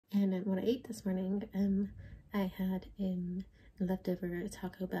And what I ate this morning, I had leftover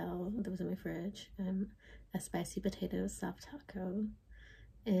Taco Bell that was in my fridge, a spicy potato soft taco,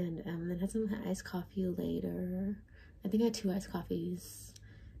 and then had some iced coffee later. I think I had 2 iced coffees,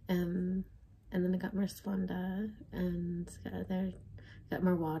 and then I got more Splenda, and got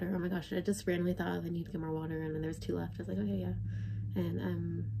more water. Oh my gosh, I just randomly thought I need to get more water, and then there was 2 left. I was like, okay, yeah.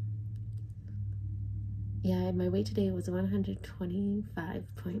 And yeah, my weight today was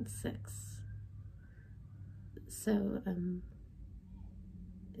 125.6. So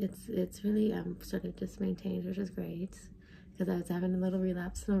it's really sort of just maintained, which is great, because I was having a little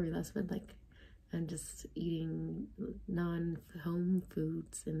relapse, no relapse, but like I'm just eating non-home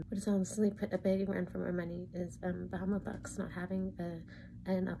foods. And what is honestly a big run for my money is Bahama Bucks not having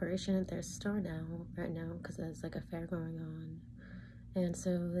an operation at their store right now because there's like a fair going on. And so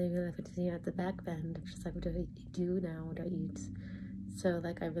they really have to see at the back bend of just like, what do I do now? What do I eat? So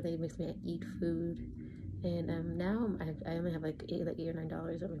like, it makes me eat food. And now I only have like $8 or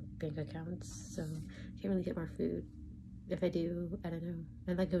 $9 on my bank account, so I can't really get more food. If I do, I don't know.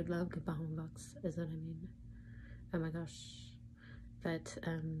 I would love good Bahama Bucks, is what I mean. Oh my gosh. But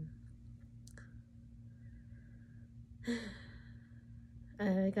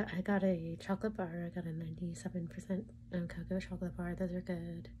I got a chocolate bar. I got a 97% cocoa chocolate bar. Those are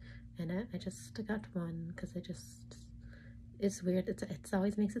good. And I just got one because it's weird. It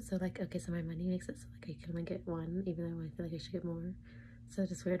always makes it so like, okay, so my money makes it so like I can only get one, even though I feel like I should get more. So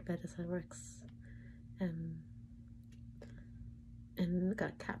it's just weird, but that's how it works. And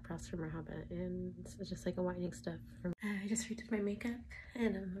got cat frost from Rahaba, and it's just like a whitening stuff. I just redid my makeup,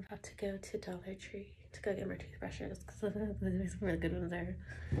 and I'm about to go to Dollar Tree to go get more toothbrushes because there's some really good ones there.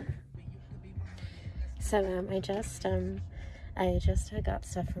 So I just got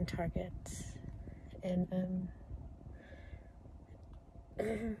stuff from Target, and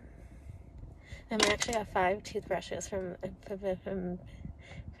I actually got 5 toothbrushes from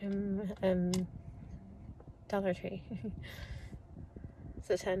Dollar Tree.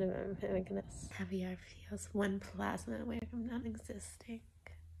 So 10 of them. Oh my goodness. Caviar feels 1 plasma away from non-existing.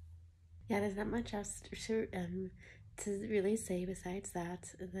 Yeah, there's not much else to really say besides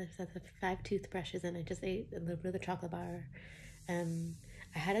that. There's the 5 toothbrushes, and I just ate a little bit of the chocolate bar. I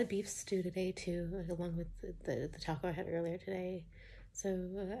had a beef stew today too, along with the taco I had earlier today. So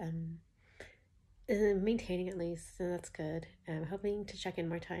maintaining at least, so that's good. I'm hoping to check in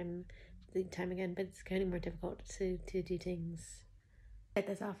more time again, but it's getting more difficult to do things.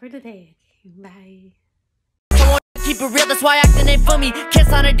 That's all for today. Bye. Keep it real, that's why acting ain't for me. Can't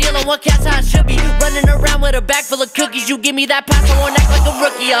sign a deal on what cash I should be. Running around with a bag full of cookies. You give me that pass, I won't act like a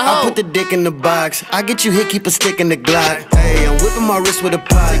rookie. I put the dick in the box. I get you hit, keep a stick in the Glock. Hey, I'm whipping my wrist with a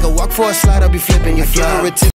pot. Take a walk for a slide, I'll be flipping your flop.